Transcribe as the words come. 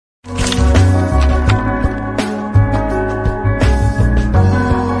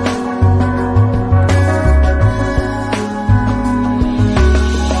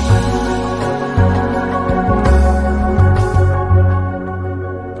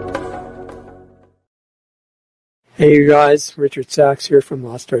Hey, you guys, Richard Sachs here from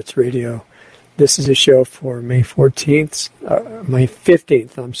Lost Arts Radio. This is a show for May 15th,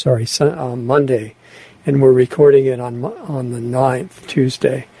 Monday, and we're recording it on the 9th,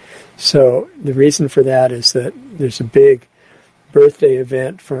 Tuesday. So the reason for that is that there's a big birthday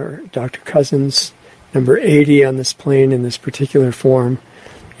event for Dr. Cousens, number 80 on this plane in this particular form,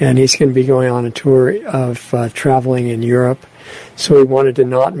 and he's going to be going on a tour of traveling in Europe. So we wanted to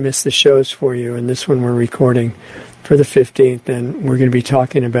not miss the shows for you, and this one we're recording for the 15th, and we're going to be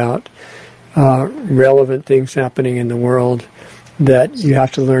talking about relevant things happening in the world that you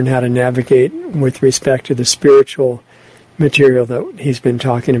have to learn how to navigate with respect to the spiritual material that he's been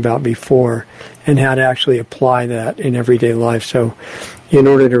talking about before, and how to actually apply that in everyday life. So in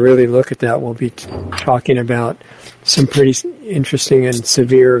order to really look at that, we'll be talking about some pretty interesting and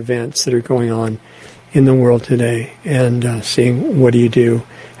severe events that are going on in the world today, and seeing what do you do,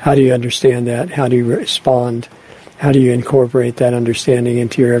 how do you understand that, how do you respond, how do you incorporate that understanding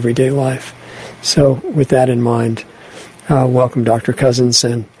into your everyday life. So with that in mind, welcome Dr. Cousens,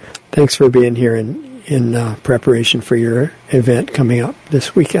 and thanks for being here in preparation for your event coming up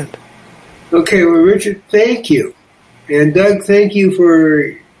this weekend. Okay, well, Richard, thank you. And Doug, thank you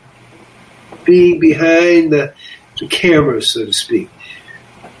for being behind the camera, so to speak.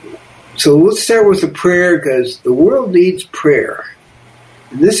 So let's start with a prayer, because the world needs prayer.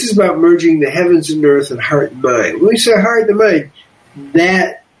 And this is about merging the heavens and earth and heart and mind. When we say heart and mind,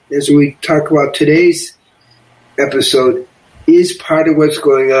 that, as we talk about today's episode, is part of what's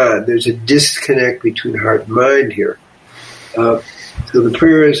going on. There's a disconnect between heart and mind here. So the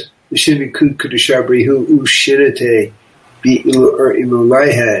prayer is, Shinmi Kud Kudushabrihu Ushinate Bi Ur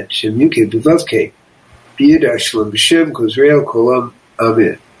Imulaihat Shemuke Bivavke Biadashlam Bishem Kozrael Kolam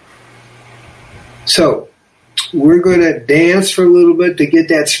Amen. So, we're going to dance for a little bit to get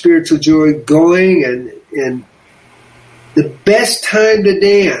that spiritual joy going, and the best time to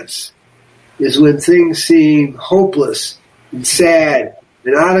dance is when things seem hopeless and sad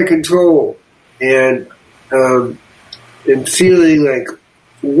and out of control, and feeling like,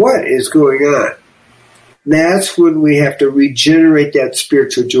 what is going on? That's when we have to regenerate that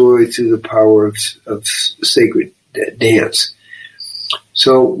spiritual joy through the power of sacred dance.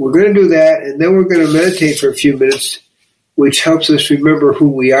 So we're going to do that, and then we're going to meditate for a few minutes, which helps us remember who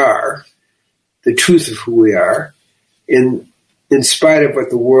we are, the truth of who we are, in spite of what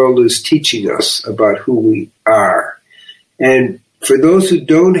the world is teaching us about who we are. And for those who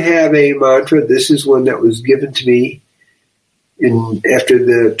don't have a mantra, this is one that was given to me after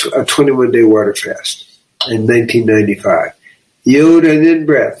a 21-day water fast in 1995. Yod and in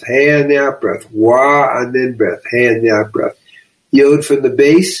breath, He and the out breath, Wa and in breath, He and the out breath. Yod from the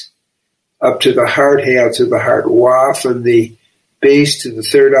base up to the heart, He out to the heart. Wa from the base to the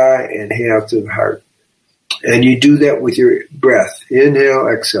third eye, and He out to the heart. And you do that with your breath. Inhale,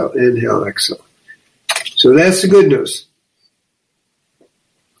 exhale, inhale, exhale. So that's the good news.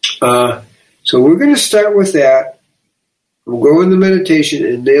 So we're going to start with that. We'll go into meditation,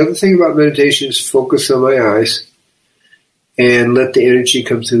 and the other thing about meditation is focus on my eyes and let the energy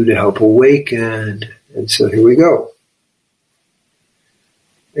come through to help awaken. And so here we go.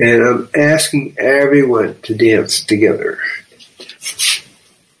 And I'm asking everyone to dance together.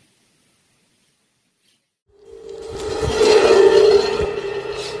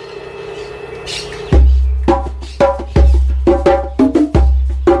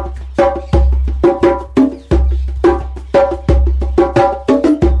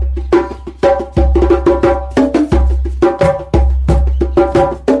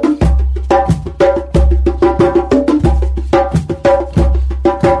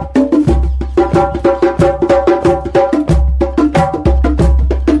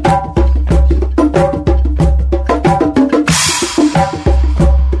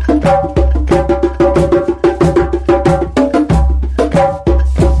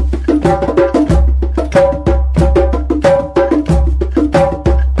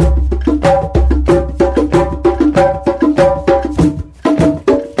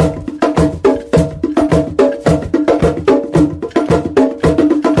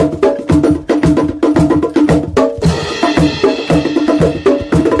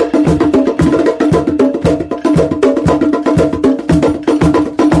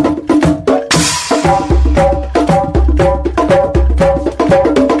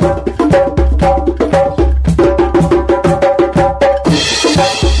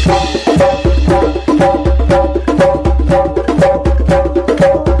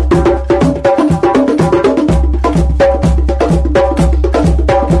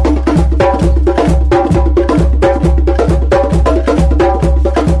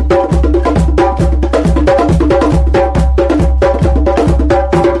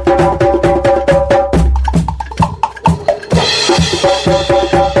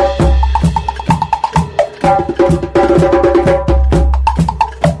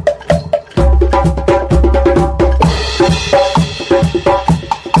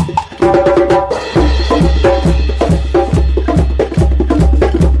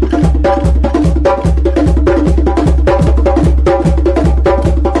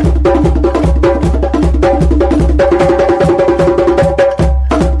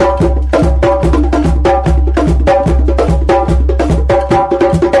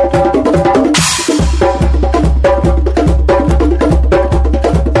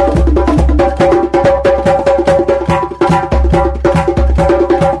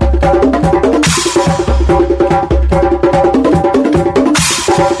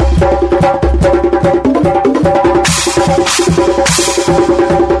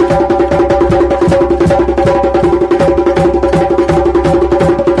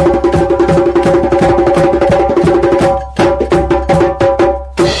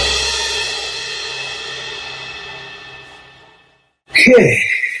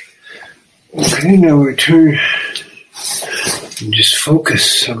 Okay, now I turn and just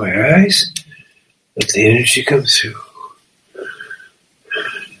focus on my eyes. Let the energy come through.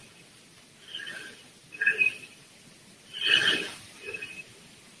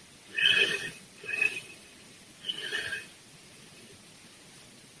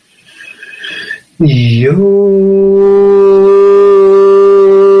 Yo.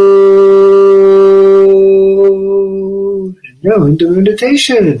 Now into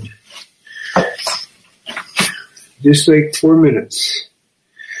meditation. Just like 4 minutes.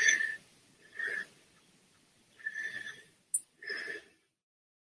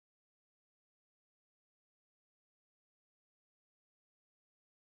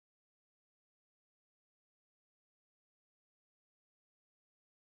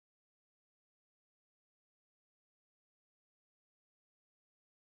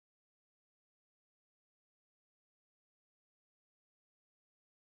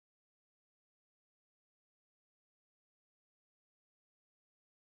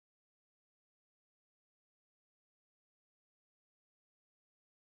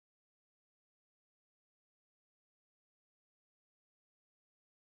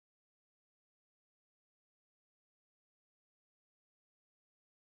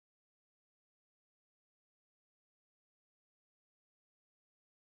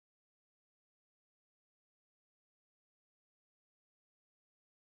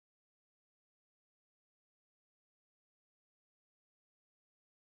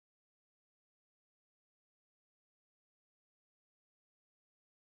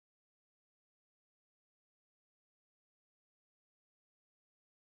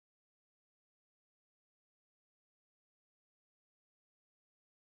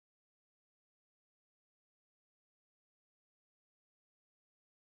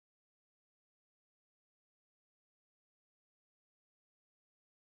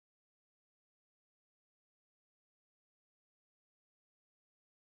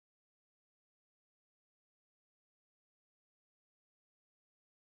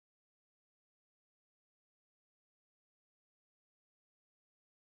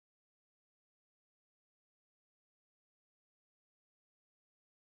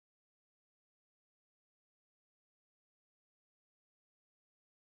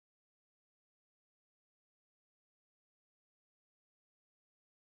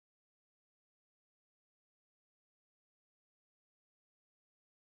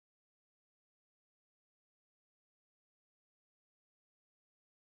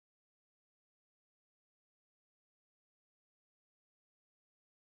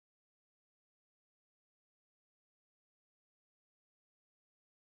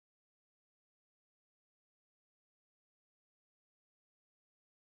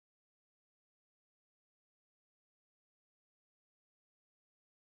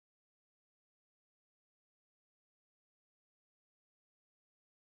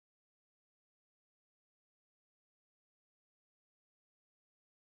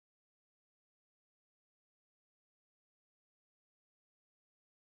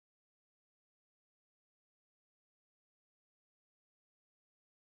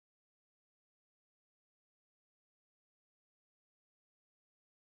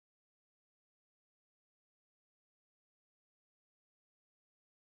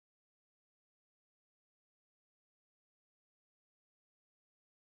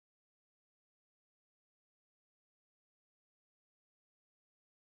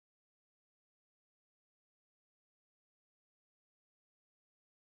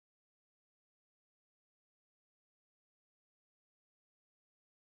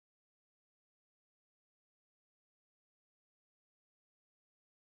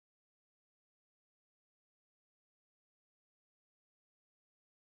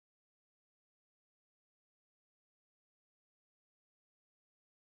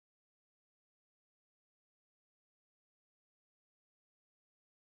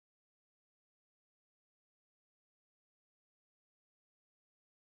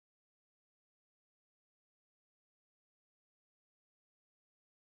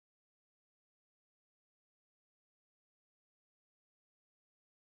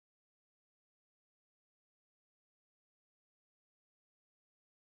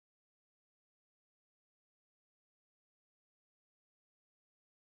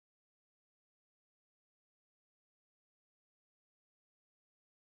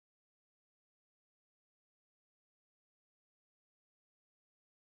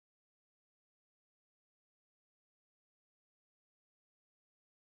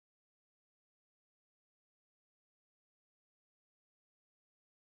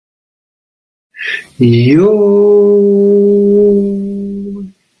 Yo.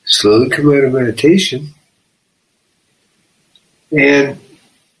 slowly come out of meditation. And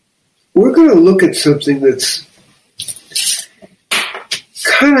we're going to look at something that's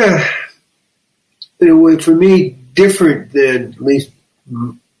kind of, in a way, for me, different than at least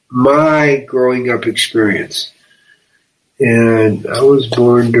my growing up experience. And I was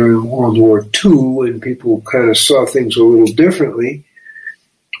born during World War II, and people kind of saw things a little differently.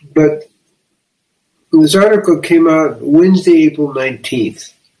 But this article came out Wednesday, April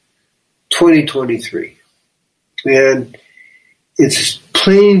 19th, 2023. And it's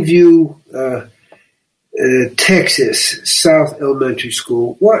Plainview, Texas, South Elementary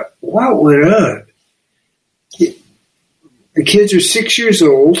School. What went on? The kids are 6 years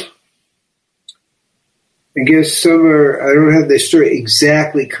old. I guess some are, I don't have the story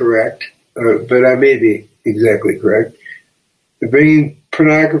exactly correct, but I may be exactly correct. They're bringing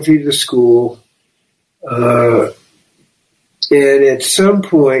pornography to school. And at some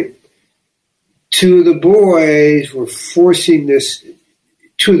point, two of the 6-year-old boys were forcing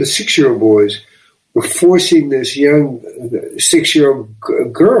this young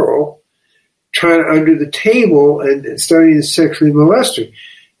 6-year-old girl, trying under the table and starting to sexually molest her.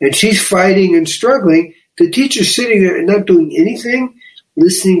 And she's fighting and struggling. The teacher's sitting there and not doing anything,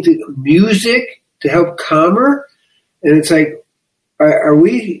 listening to music to help calm her. And it's like, are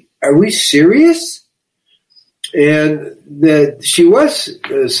we serious? And that she was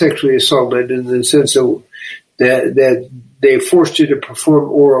sexually assaulted in the sense of that they forced her to perform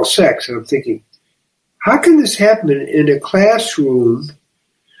oral sex. And I'm thinking, how can this happen in a classroom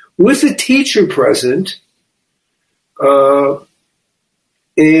with a teacher present?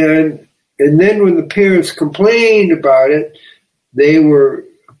 And then when the parents complained about it, they were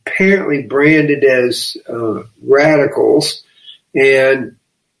apparently branded as radicals. And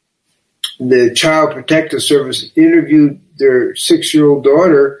the Child Protective Service interviewed their 6-year-old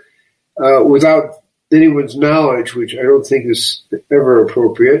daughter without anyone's knowledge, which I don't think is ever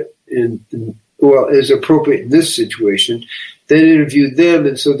appropriate, is appropriate in this situation. Then interviewed them,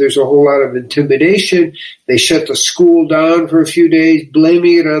 and so there's a whole lot of intimidation. They shut the school down for a few days,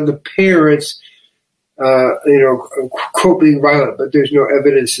 blaming it on the parents, quote, being violent. But there's no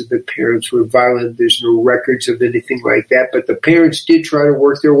evidence that the parents were violent. There's no records of anything like that. But the parents did try to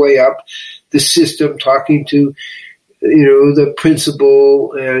work their way up the system, talking to, the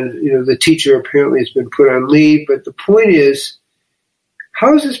principal, and, the teacher apparently has been put on leave. But the point is,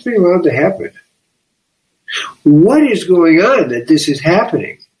 how is this being allowed to happen? What is going on that this is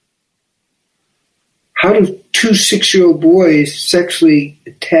happening? How do 2 6-year-old boys sexually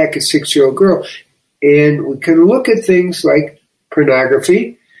attack a 6-year-old girl? And we can look at things like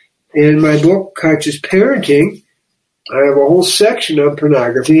pornography. In my book, Conscious Parenting, I have a whole section on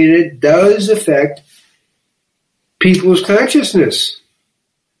pornography, and it does affect people's consciousness.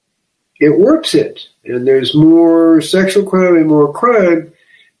 It warps it. And there's more sexual crime and more crime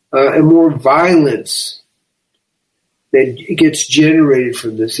and more violence that gets generated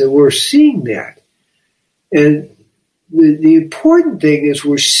from this, and we're seeing that. And the important thing is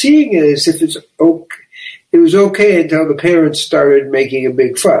we're seeing it as if it's okay. It was okay until the parents started making a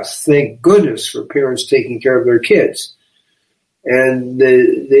big fuss. Thank goodness for parents taking care of their kids. And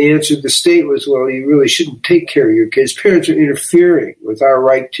the answer to the state was, well, you really shouldn't take care of your kids. Parents are interfering with our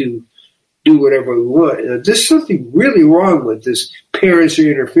right to do whatever we want. And there's something really wrong with this. Parents are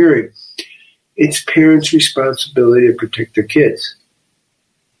interfering. It's parents' responsibility to protect their kids.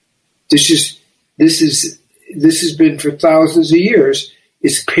 This has been for thousands of years.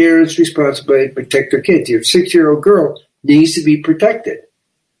 It's parents' responsibility to protect their kids. Your 6-year-old girl needs to be protected.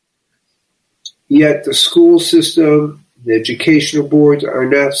 Yet the school system, the educational boards are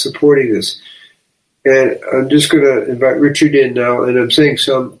not supporting this. And I'm just going to invite Richard in now, and I'm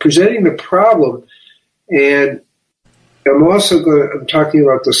presenting the problem, and I'm talking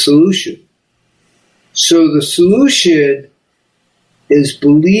about the solution. So the solution is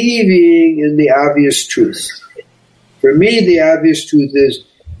believing in the obvious truth. For me, the obvious truth is,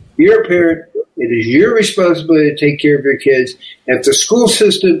 you're a parent, it is your responsibility to take care of your kids. If the school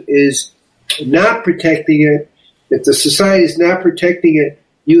system is not protecting it, if the society is not protecting it,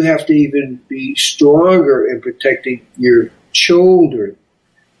 you have to even be stronger in protecting your children.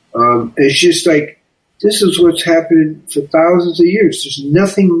 It's just like, this is what's happening for thousands of years. There's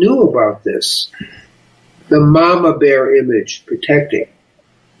nothing new about this. The mama bear image, protecting.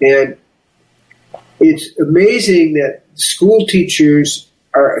 And it's amazing that school teachers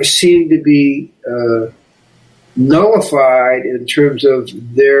seem to be nullified in terms of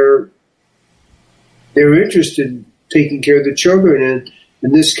their interest in taking care of the children. And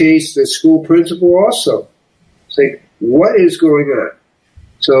in this case, the school principal also. It's like, what is going on?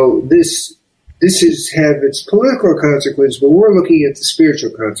 So this has had its political consequences, but we're looking at the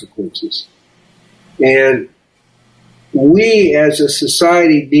spiritual consequences. And we as a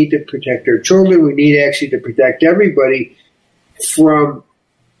society need to protect our children. We need actually to protect everybody from,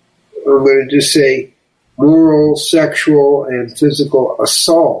 I'm going to just say, moral, sexual, and physical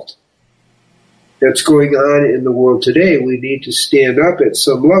assault that's going on in the world today. We need to stand up at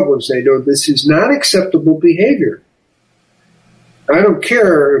some level and say, no, this is not acceptable behavior. I don't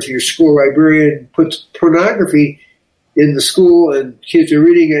care if your school librarian puts pornography in the school and kids are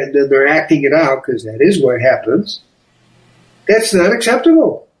reading it and then they're acting it out, because that is what happens. That's not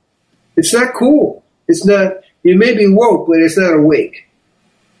acceptable. It's not cool. It's not, you may be woke, but it's not awake.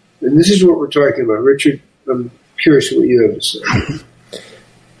 And this is what we're talking about. Richard, I'm curious what you have to say.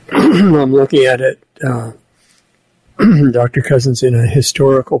 I'm looking at it, Dr. Cousens, in a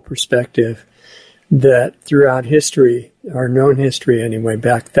historical perspective, that throughout history, our known history anyway,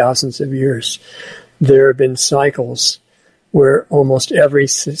 back thousands of years, there have been cycles where almost every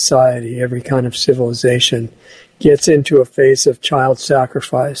society, every kind of civilization gets into a phase of child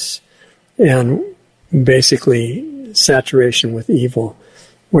sacrifice and basically saturation with evil,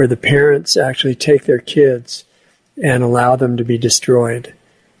 where the parents actually take their kids and allow them to be destroyed.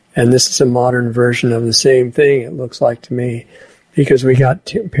 And this is a modern version of the same thing, it looks like to me, because we got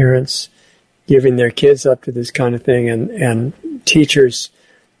parents giving their kids up to this kind of thing and teachers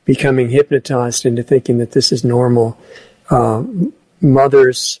becoming hypnotized into thinking that this is normal.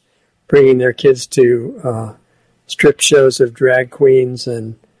 Mothers bringing their kids to strip shows of drag queens,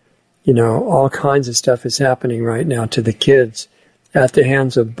 and all kinds of stuff is happening right now to the kids at the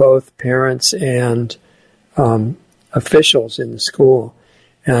hands of both parents and officials in the school.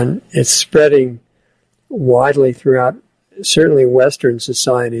 And it's spreading widely throughout, certainly Western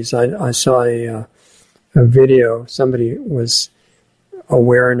societies. I saw a video, somebody was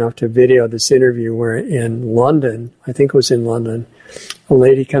aware enough to video this interview where in London, I think it was in London, a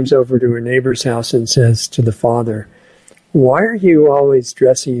lady comes over to her neighbor's house and says to the father, "Why are you always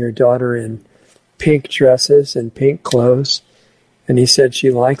dressing your daughter in pink dresses and pink clothes?" And he said she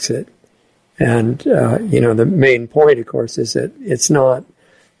likes it. And, the main point, of course, is that it's not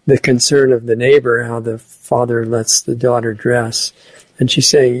the concern of the neighbor how the father lets the daughter dress. And she's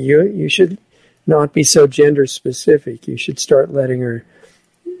saying, you should not be so gender specific. You should start letting her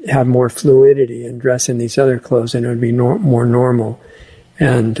have more fluidity and dress in these other clothes, and it would be more normal.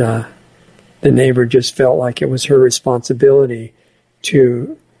 And the neighbor just felt like it was her responsibility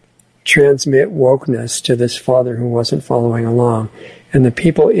to transmit wokeness to this father who wasn't following along. And the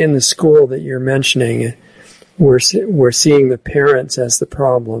people in the school that you're mentioning were seeing the parents as the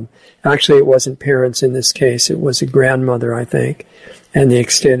problem. Actually, it wasn't parents in this case. It was a grandmother, I think, and the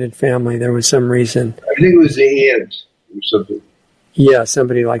extended family. There was some reason. I think it was the aunt or something. Yeah,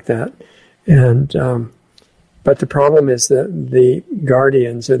 somebody like that. And but the problem is that the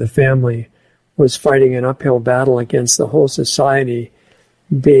guardians or the family was fighting an uphill battle against the whole society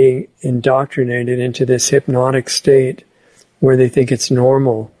being indoctrinated into this hypnotic state where they think it's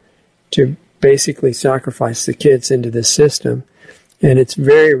normal to basically sacrifice the kids into this system. And it's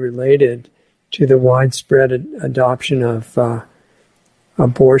very related to the widespread adoption of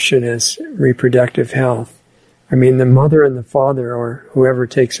abortion as reproductive health. I mean, the mother and the father, or whoever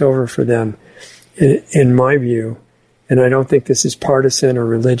takes over for them, in my view, and I don't think this is partisan or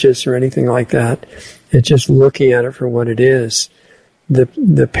religious or anything like that, it's just looking at it for what it is.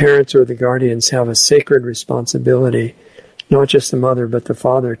 The parents or the guardians have a sacred responsibility, not just the mother, but the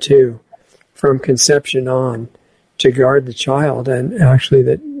father too, from conception on, to guard the child, and actually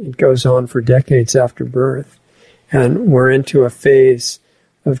that it goes on for decades after birth. And we're into a phase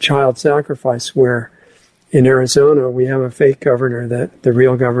of child sacrifice where in Arizona we have a fake governor that the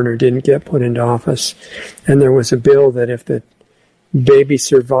real governor didn't get put into office. And there was a bill that if the baby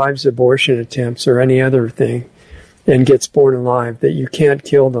survives abortion attempts or any other thing and gets born alive, that you can't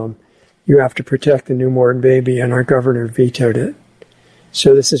kill them. You have to protect the newborn baby, and our governor vetoed it.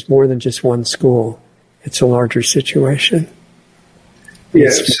 So this is more than just one school. It's a larger situation.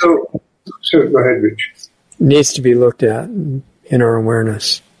 Yeah, so go ahead, Rich. Needs to be looked at in our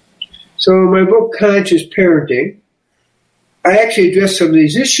awareness. So in my book, Conscious Parenting, I actually address some of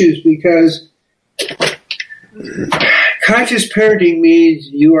these issues because conscious parenting means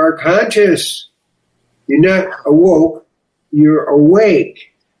you are conscious. You're not awoke, you're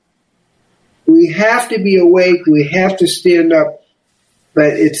awake. We have to be awake, we have to stand up,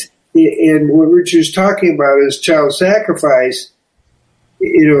 but and what Richard's talking about is child sacrifice.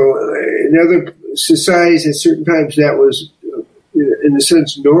 In other societies at certain times that was, in a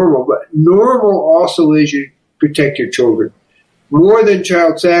sense, normal. But normal also is you protect your children. more than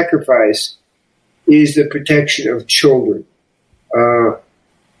child sacrifice, is the protection of children.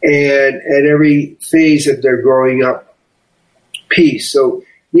 And at every phase of their growing up piece. So,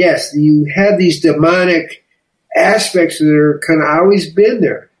 yes, you have these demonic aspects that are kind of always been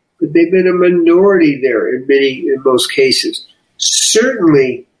there, but they've been a minority there in most cases.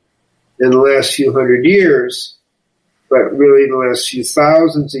 Certainly in the last few hundred years, but really in the last few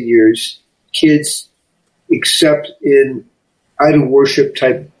thousands of years, kids, except in idol worship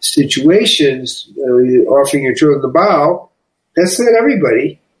type situations, offering your children the bow, that's not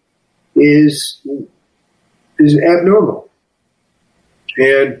everybody, is abnormal.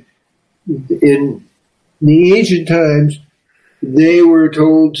 And in the ancient times, they were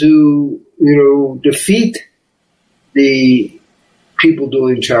told to, defeat the people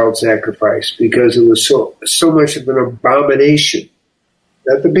doing child sacrifice because it was so much of an abomination.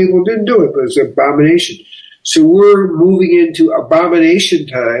 Not that people didn't do it, but it was an abomination. So we're moving into abomination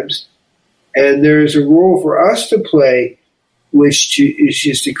times, and there's a role for us to play, which is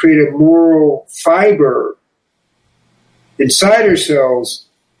just to create a moral fiber inside ourselves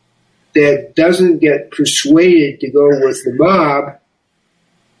that doesn't get persuaded to go with the mob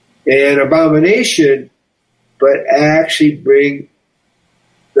and abomination, but actually bring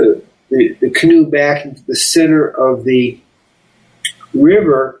the canoe back into the center of the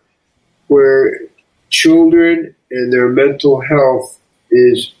river where children and their mental health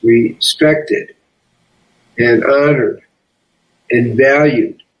is respected and honored and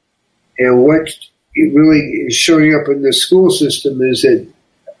valued. And what really is showing up in the school system is that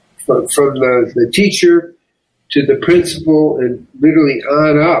from the teacher to the principal and literally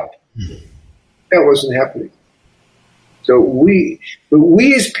on up, that wasn't happening. So we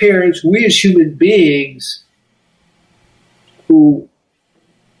as parents, we as human beings who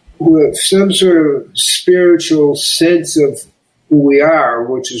have some sort of spiritual sense of who we are,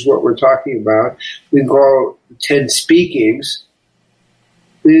 which is what we're talking about, we call 10 speakings,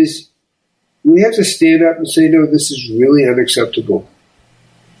 is we have to stand up and say, no, this is really unacceptable.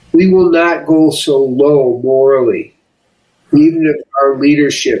 We will not go so low morally, even if our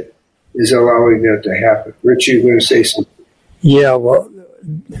leadership is allowing that to happen. Rich, you're going to say something. Yeah, well,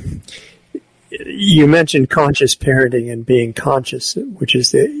 you mentioned conscious parenting and being conscious, which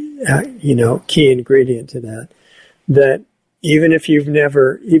is the key ingredient to that. That even if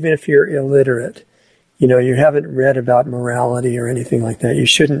you're illiterate, you haven't read about morality or anything like that, you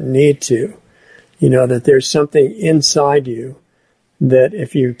shouldn't need to. That there's something inside you that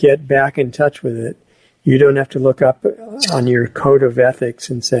if you get back in touch with it, you don't have to look up on your code of ethics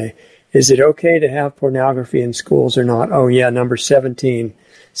and say, is it okay to have pornography in schools or not? Oh, yeah, number 17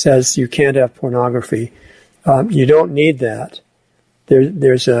 says you can't have pornography. You don't need that.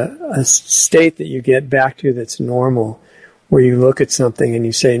 There's a state that you get back to that's normal, where you look at something and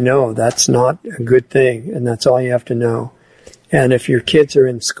you say, no, that's not a good thing, and that's all you have to know. And if your kids are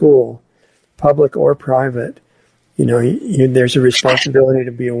in school, public or private, there's a responsibility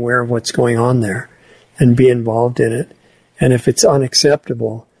to be aware of what's going on there and be involved in it. And if it's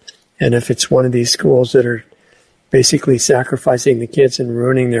unacceptable, and if it's one of these schools that are basically sacrificing the kids and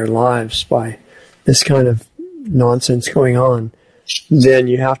ruining their lives by this kind of nonsense going on, then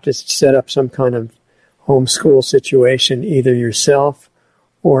you have to set up some kind of homeschool situation, either yourself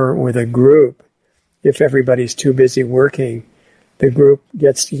or with a group. If everybody's too busy working, the group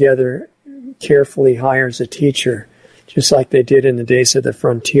gets together, carefully hires a teacher, just like they did in the days of the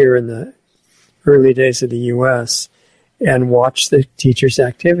frontier in the early days of the U.S., and watch the teacher's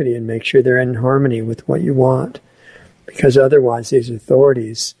activity and make sure they're in harmony with what you want. Because otherwise these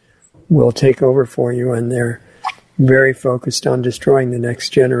authorities will take over for you, and they're very focused on destroying the next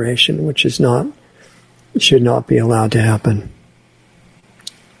generation, which should not be allowed to happen.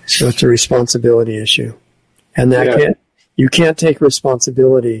 So it's a responsibility issue. And you can't take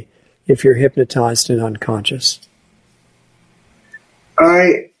responsibility if you're hypnotized and unconscious.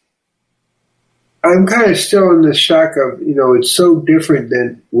 I'm kind of still in the shock of, it's so different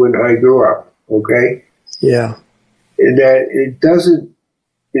than when I grew up, okay? Yeah. And that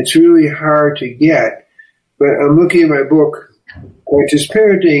it's really hard to get. But I'm looking at my book, which is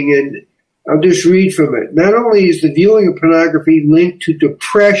Parenting, and I'll just read from it. Not only is the viewing of pornography linked to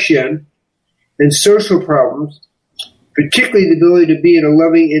depression and social problems, particularly the ability to be in a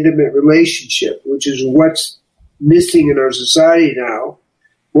loving, intimate relationship, which is what's missing in our society now,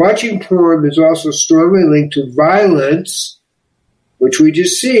 watching porn is also strongly linked to violence, which we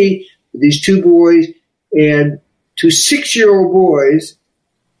just see with these two boys and two 6-year-old boys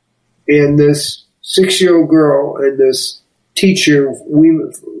and this 6-year-old girl and this teacher,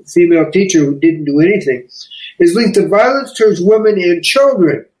 female teacher who didn't do anything, is linked to violence towards women and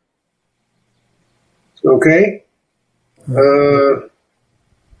children. Okay? In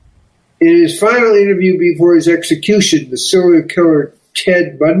his final interview before his execution, the serial killer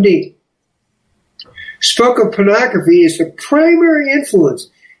Ted Bundy spoke of pornography as the primary influence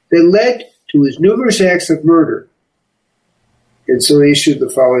that led to his numerous acts of murder. And so he issued the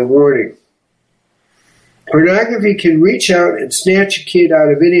following warning. Pornography can reach out and snatch a kid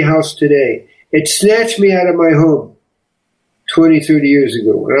out of any house today. It snatched me out of my home 20, 30 years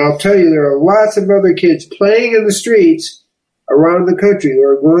ago. And I'll tell you, there are lots of other kids playing in the streets around the country who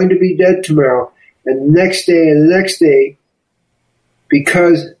are going to be dead tomorrow and the next day and the next day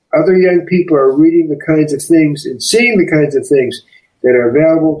because other young people are reading the kinds of things and seeing the kinds of things that are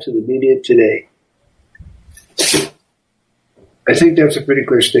available to the media today. I think that's a pretty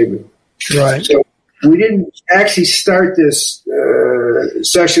clear statement. Right. So we didn't actually start this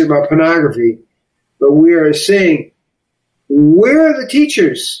session about pornography, but we are saying, where are the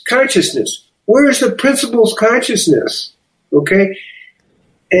teachers' consciousness? Where is the principal's consciousness? Okay?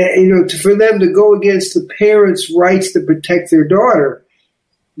 And, for them to go against the parents' rights to protect their daughter,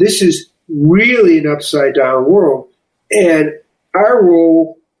 this is really an upside-down world. And our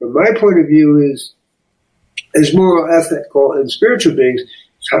role, from my point of view, is as moral, ethical, and spiritual beings,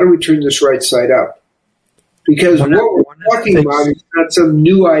 is how do we turn this right side up? Because what we're talking about is not some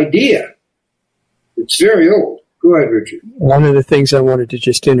new idea. It's very old. Go ahead, Richard. One of the things I wanted to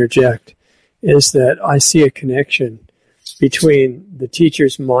just interject is that I see a connection between the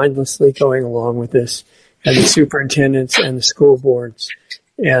teachers mindlessly going along with this and the superintendents and the school boards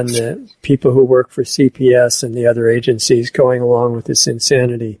and the people who work for CPS and the other agencies going along with this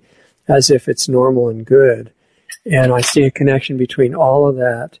insanity as if it's normal and good. And I see a connection between all of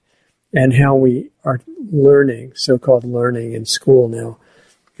that and how we are learning, so-called learning in school now.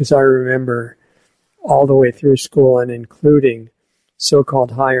 Because I remember all the way through school and including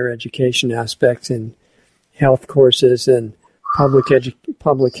so-called higher education aspects in health courses and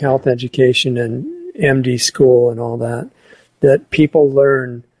public health education and MD school and all that, that people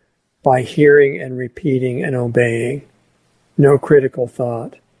learn by hearing and repeating and obeying. No critical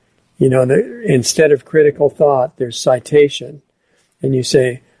thought. Instead of critical thought, there's citation. And you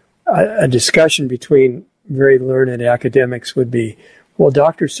say, a discussion between very learned academics would be, well,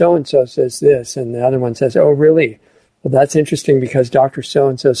 Dr. So-and-so says this, and the other one says, oh, really? Well, that's interesting because Dr.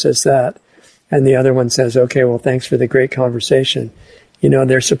 So-and-so says that. And the other one says, okay, well, thanks for the great conversation.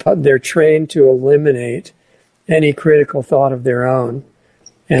 They're trained to eliminate any critical thought of their own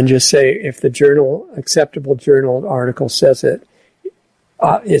and just say, if the acceptable journal article says it,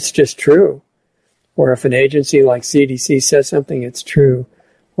 it's just true. Or if an agency like CDC says something, it's true.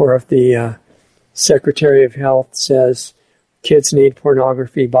 Or if the Secretary of Health says kids need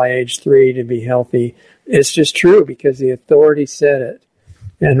pornography by age 3 to be healthy, it's just true because the authority said it.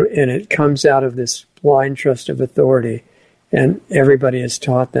 And it comes out of this blind trust of authority. And everybody is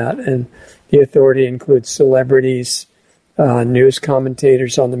taught that. And the authority includes celebrities, news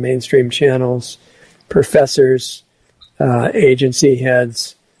commentators on the mainstream channels, professors, agency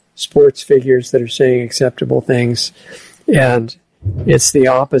heads, sports figures that are saying acceptable things. And it's the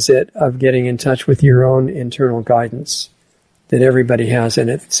opposite of getting in touch with your own internal guidance that everybody has, and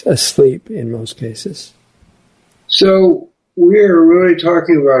it's asleep in most cases. So we're really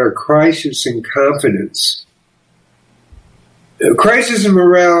talking about a crisis in confidence, a crisis in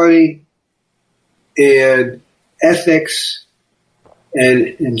morality and ethics and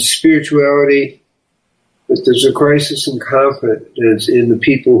in spirituality, but there's a crisis in confidence in the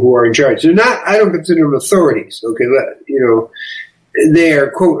people who are in charge. They're not, I don't consider them authorities, okay? They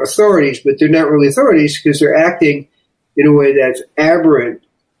are, quote, authorities, but they're not really authorities because they're acting in a way that's aberrant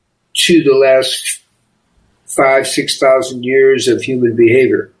to the last 6,000 years of human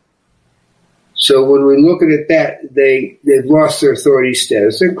behavior. So when we look at that, they've lost their authority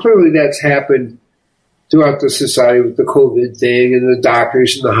status. And clearly that's happened throughout the society with the COVID thing and the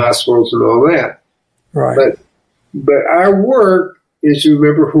doctors and the hospitals and all that. Right. But our work is to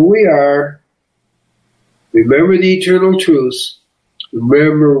remember who we are, remember the eternal truths,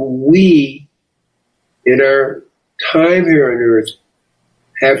 remember we, in our time here on earth,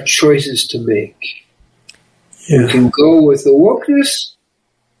 have choices to make. Yeah. We can go with the wokeness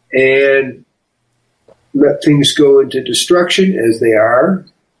and let things go into destruction as they are,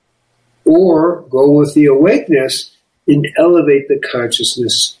 or go with the awakeness and elevate the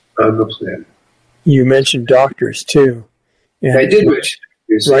consciousness on the planet. You mentioned doctors, too. And I did mention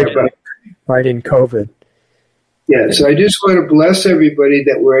doctors. Right in COVID. Yeah, so I just want to bless everybody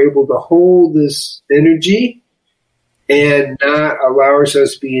that we're able to hold this energy and not allow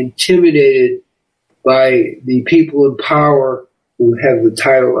ourselves to be intimidated by the people in power who have the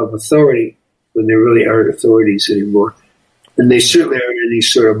title of authority when they really aren't authorities anymore. And they certainly aren't any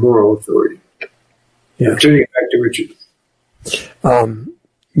sort of moral authority. Yeah. I'm turning it back to Richard.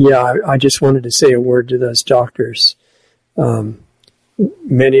 I just wanted to say a word to those doctors.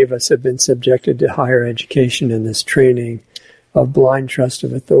 Many of us have been subjected to higher education in this training of blind trust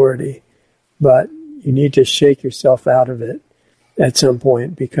of authority, but you need to shake yourself out of it at some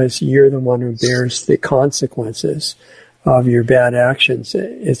point, because you're the one who bears the consequences of your bad actions.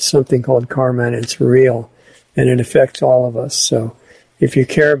 It's something called karma, and it's real, and it affects all of us. So if you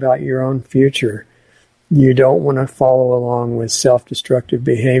care about your own future, you don't want to follow along with self-destructive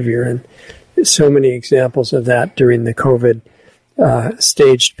behavior. And so many examples of that during the COVID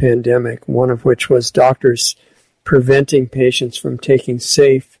staged pandemic, one of which was doctors preventing patients from taking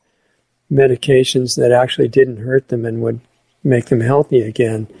safe medications that actually didn't hurt them and would make them healthy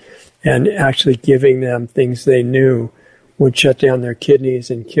again, and actually giving them things they knew would shut down their kidneys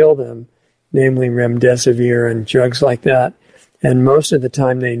and kill them, namely remdesivir and drugs like that. And most of the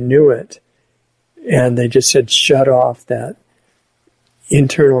time they knew it, and they just said shut off that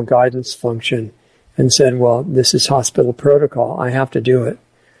internal guidance function and said, well, this is hospital protocol, I have to do it.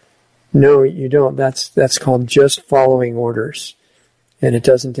 No, you don't. That's called just following orders, and it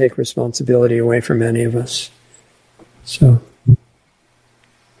doesn't take responsibility away from any of us. So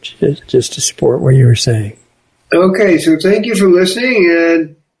just to support what you were saying. Okay, so thank you for listening,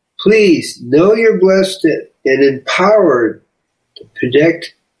 and please know you're blessed and empowered to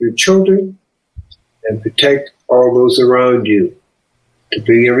protect your children and protect all those around you, to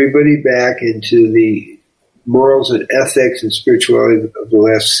bring everybody back into the morals and ethics and spirituality of the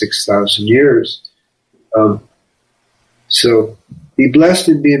last 6,000 years. So be blessed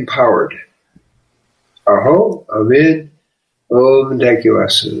and be empowered. Aho, Amen, Om, thank you,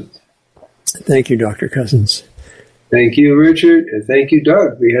 Asad. Thank you, Dr. Cousens. Thank you, Richard, and thank you,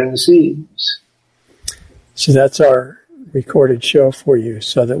 Doug, behind the scenes. So that's our recorded show for you,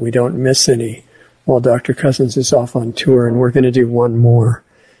 so that we don't miss any while Dr. Cousens is off on tour, and we're going to do one more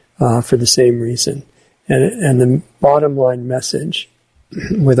for the same reason. And the bottom line message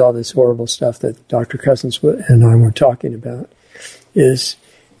with all this horrible stuff that Dr. Cousens and I were talking about is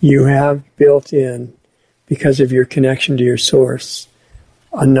you have built in, because of your connection to your source,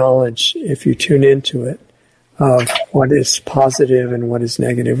 a knowledge, if you tune into it, of what is positive and what is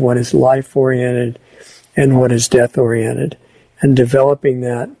negative, what is life-oriented and what is death-oriented. And developing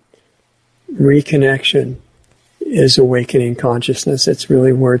that reconnection is awakening consciousness. It's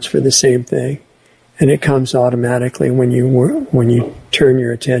really words for the same thing. And it comes automatically when you turn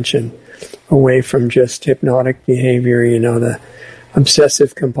your attention away from just hypnotic behavior, the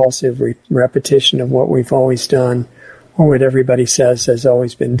obsessive compulsive repetition of what we've always done or what everybody says has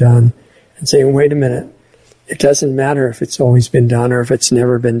always been done, and saying, wait a minute, it doesn't matter if it's always been done or if it's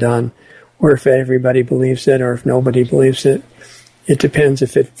never been done, or if everybody believes it or if nobody believes it. It depends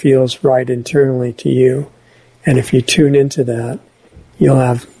if it feels right internally to you. And if you tune into that, you'll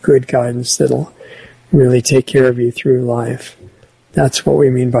have good guidance that'll really take care of you through life. That's what we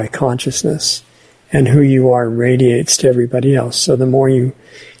mean by consciousness. And who you are radiates to everybody else. So the more you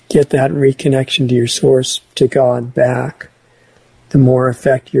get that reconnection to your source, to God back, the more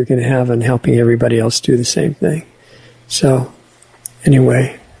effect you're going to have on helping everybody else do the same thing. So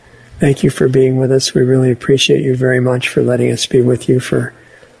anyway, thank you for being with us. We really appreciate you very much for letting us be with you for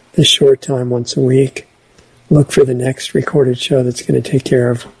this short time once a week. Look for the next recorded show that's going to take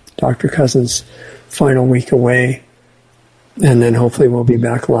care of Dr. Cousens' final week away. And then hopefully we'll be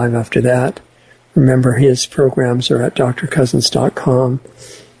back live after that. Remember, his programs are at drcousens.com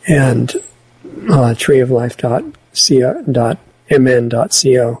and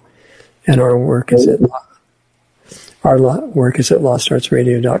treeoflife.mn.co. And our work is at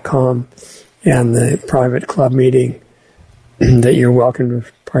lostartsradio.com, and the private club meeting that you're welcome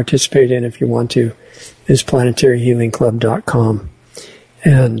to participate in if you want to is planetaryhealingclub.com.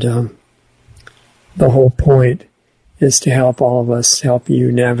 And the whole point is to help all of us, help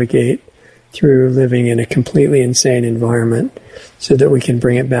you navigate through living in a completely insane environment so that we can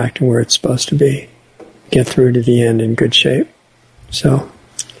bring it back to where it's supposed to be, get through to the end in good shape. So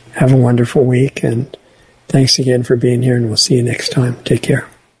have a wonderful week, and thanks again for being here, and we'll see you next time. Take care.